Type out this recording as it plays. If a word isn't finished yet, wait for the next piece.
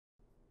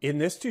In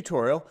this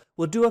tutorial,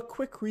 we'll do a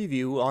quick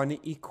review on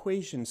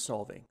equation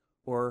solving,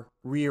 or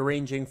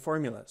rearranging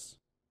formulas.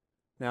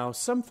 Now,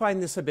 some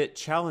find this a bit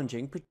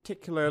challenging,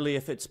 particularly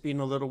if it's been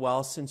a little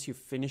while since you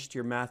finished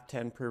your Math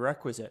 10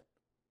 prerequisite.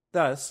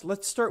 Thus,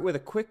 let's start with a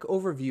quick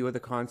overview of the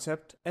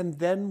concept, and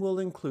then we'll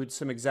include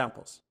some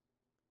examples.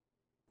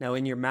 Now,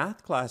 in your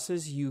math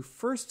classes, you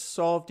first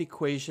solved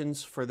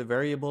equations for the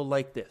variable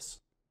like this.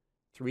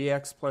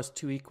 3x plus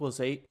 2 equals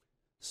 8,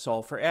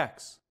 solve for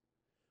x.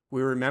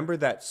 We remember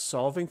that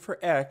solving for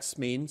x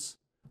means,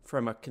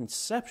 from a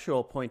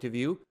conceptual point of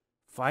view,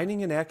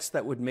 finding an x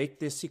that would make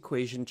this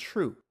equation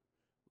true.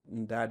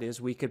 That is,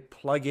 we could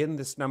plug in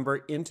this number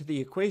into the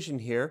equation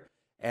here,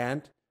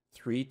 and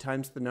 3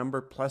 times the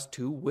number plus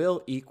 2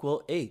 will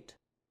equal 8.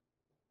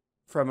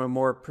 From a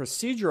more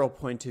procedural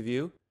point of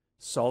view,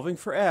 solving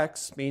for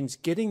x means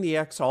getting the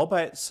x all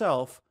by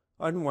itself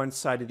on one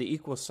side of the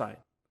equal sign,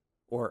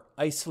 or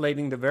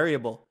isolating the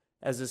variable,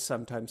 as is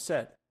sometimes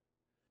said.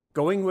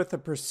 Going with a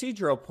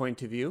procedural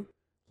point of view,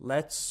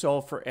 let's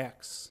solve for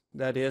x.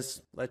 That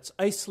is, let's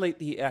isolate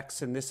the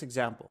x in this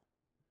example.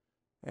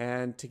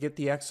 And to get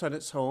the x on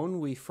its own,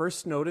 we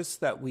first notice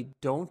that we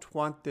don't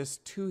want this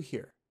 2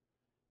 here.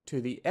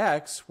 To the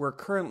x, we're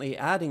currently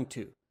adding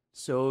 2.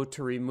 So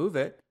to remove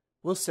it,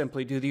 we'll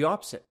simply do the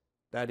opposite.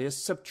 That is,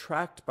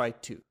 subtract by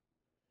 2.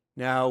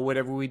 Now,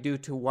 whatever we do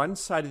to one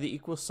side of the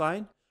equal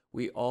sign,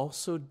 we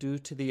also do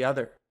to the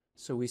other.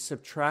 So we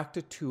subtract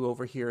a 2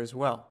 over here as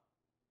well.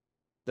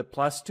 The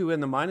plus 2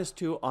 and the minus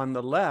 2 on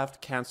the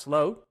left cancel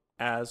out,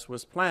 as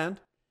was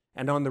planned,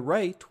 and on the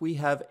right we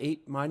have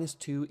 8 minus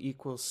 2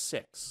 equals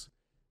 6.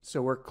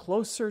 So we're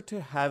closer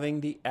to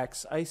having the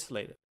x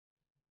isolated.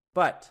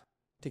 But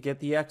to get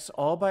the x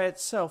all by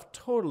itself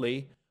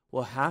totally,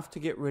 we'll have to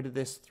get rid of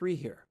this 3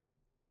 here.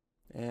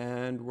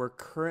 And we're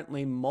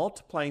currently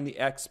multiplying the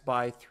x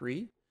by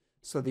 3,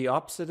 so the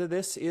opposite of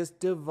this is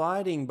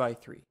dividing by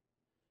 3.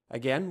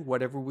 Again,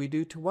 whatever we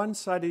do to one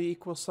side of the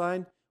equal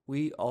sign,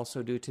 we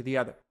also do to the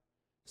other.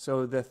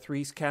 So the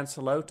 3's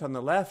cancel out on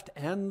the left,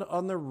 and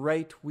on the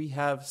right we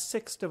have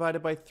 6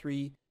 divided by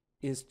 3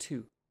 is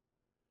 2.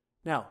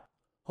 Now,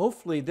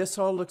 hopefully this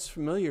all looks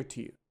familiar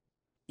to you.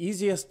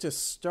 Easiest to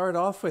start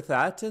off with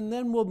that, and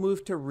then we'll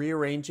move to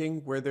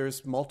rearranging where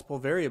there's multiple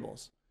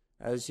variables.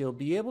 As you'll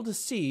be able to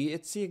see,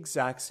 it's the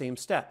exact same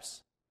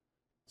steps.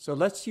 So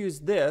let's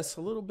use this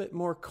a little bit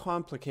more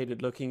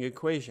complicated looking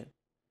equation.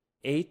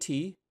 AT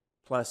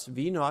plus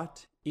V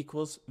naught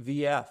equals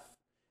VF.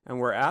 And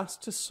we're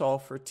asked to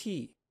solve for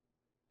t.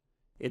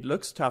 It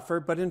looks tougher,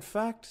 but in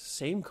fact,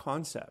 same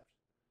concept.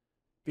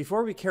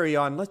 Before we carry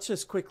on, let's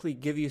just quickly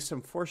give you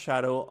some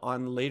foreshadow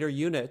on later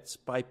units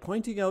by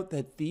pointing out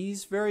that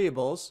these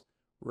variables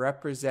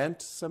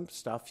represent some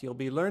stuff you'll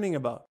be learning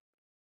about.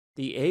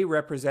 The A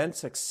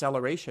represents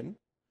acceleration,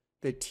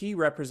 the T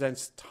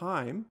represents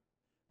time,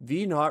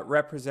 V naught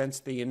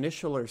represents the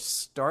initial or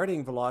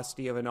starting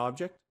velocity of an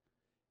object,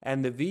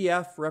 and the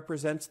VF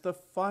represents the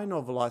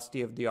final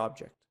velocity of the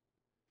object.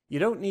 You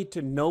don't need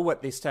to know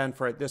what they stand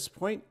for at this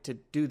point to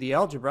do the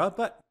algebra,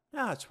 but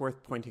it's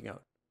worth pointing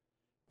out.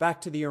 Back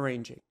to the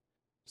arranging.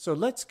 So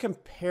let's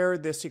compare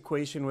this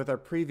equation with our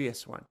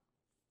previous one.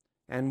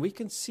 And we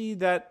can see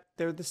that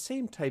they're the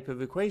same type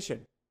of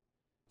equation.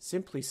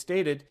 Simply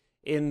stated,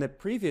 in the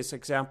previous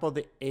example,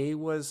 the A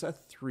was a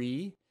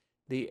 3,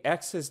 the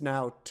x is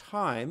now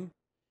time,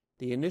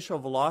 the initial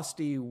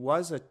velocity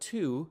was a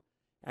 2,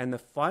 and the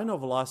final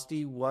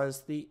velocity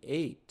was the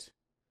 8.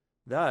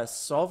 Thus,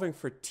 solving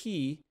for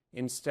t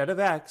instead of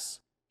x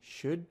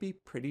should be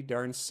pretty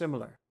darn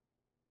similar.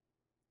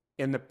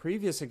 In the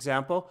previous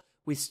example,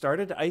 we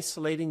started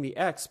isolating the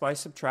x by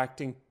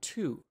subtracting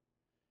 2.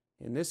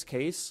 In this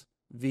case,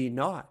 v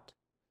naught.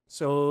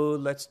 So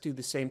let's do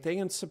the same thing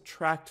and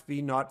subtract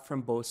v naught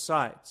from both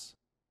sides.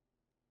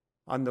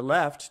 On the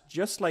left,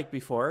 just like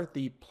before,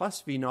 the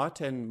plus v naught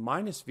and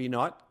minus v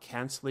naught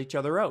cancel each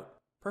other out.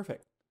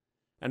 Perfect.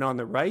 And on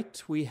the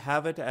right, we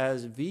have it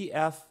as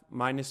vf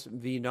minus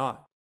v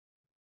naught.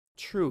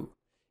 True.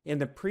 In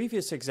the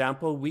previous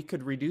example, we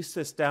could reduce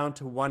this down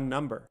to one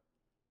number.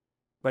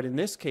 But in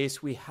this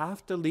case, we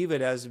have to leave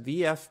it as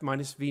vf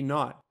minus v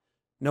naught,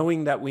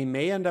 knowing that we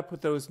may end up with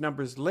those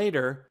numbers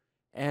later,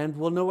 and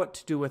we'll know what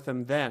to do with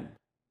them then.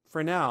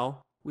 For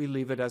now, we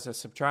leave it as a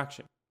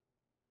subtraction.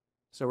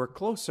 So we're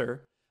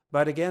closer,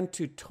 but again,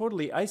 to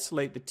totally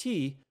isolate the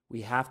t,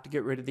 we have to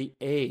get rid of the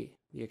a,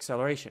 the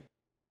acceleration.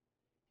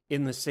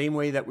 In the same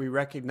way that we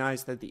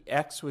recognize that the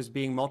x was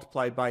being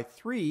multiplied by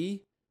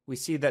 3, we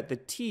see that the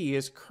t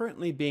is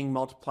currently being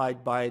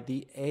multiplied by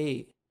the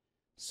a.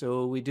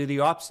 So we do the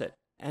opposite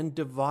and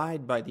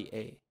divide by the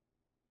a.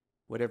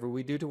 Whatever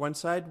we do to one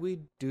side, we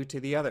do to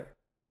the other.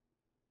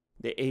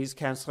 The a's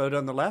cancel out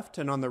on the left,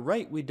 and on the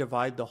right we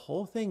divide the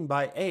whole thing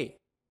by a.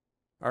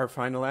 Our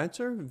final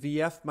answer,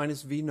 vf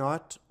minus v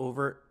naught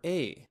over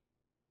a.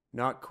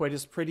 Not quite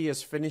as pretty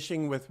as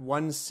finishing with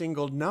one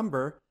single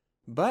number,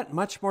 but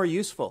much more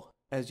useful,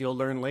 as you'll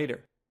learn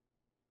later.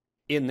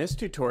 In this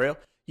tutorial,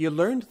 you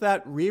learned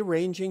that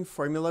rearranging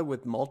formula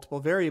with multiple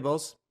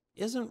variables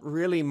isn't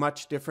really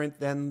much different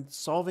than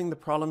solving the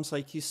problems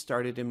like you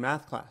started in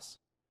math class.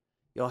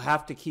 You'll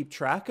have to keep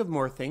track of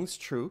more things,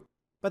 true,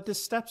 but the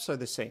steps are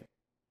the same.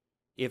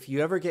 If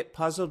you ever get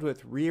puzzled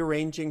with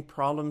rearranging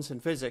problems in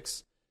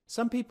physics,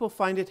 some people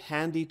find it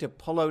handy to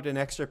pull out an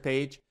extra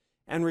page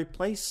and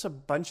replace a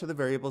bunch of the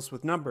variables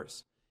with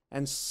numbers,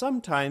 and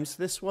sometimes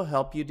this will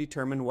help you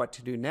determine what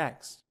to do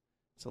next.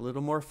 It's a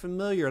little more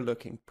familiar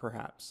looking,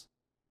 perhaps.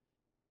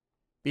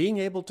 Being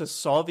able to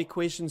solve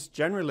equations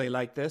generally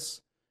like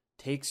this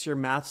takes your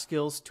math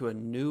skills to a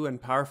new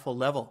and powerful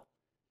level,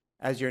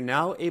 as you're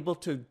now able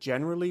to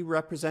generally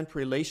represent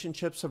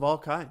relationships of all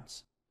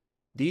kinds.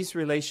 These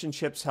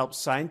relationships help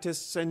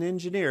scientists and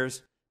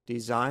engineers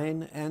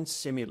design and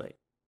simulate.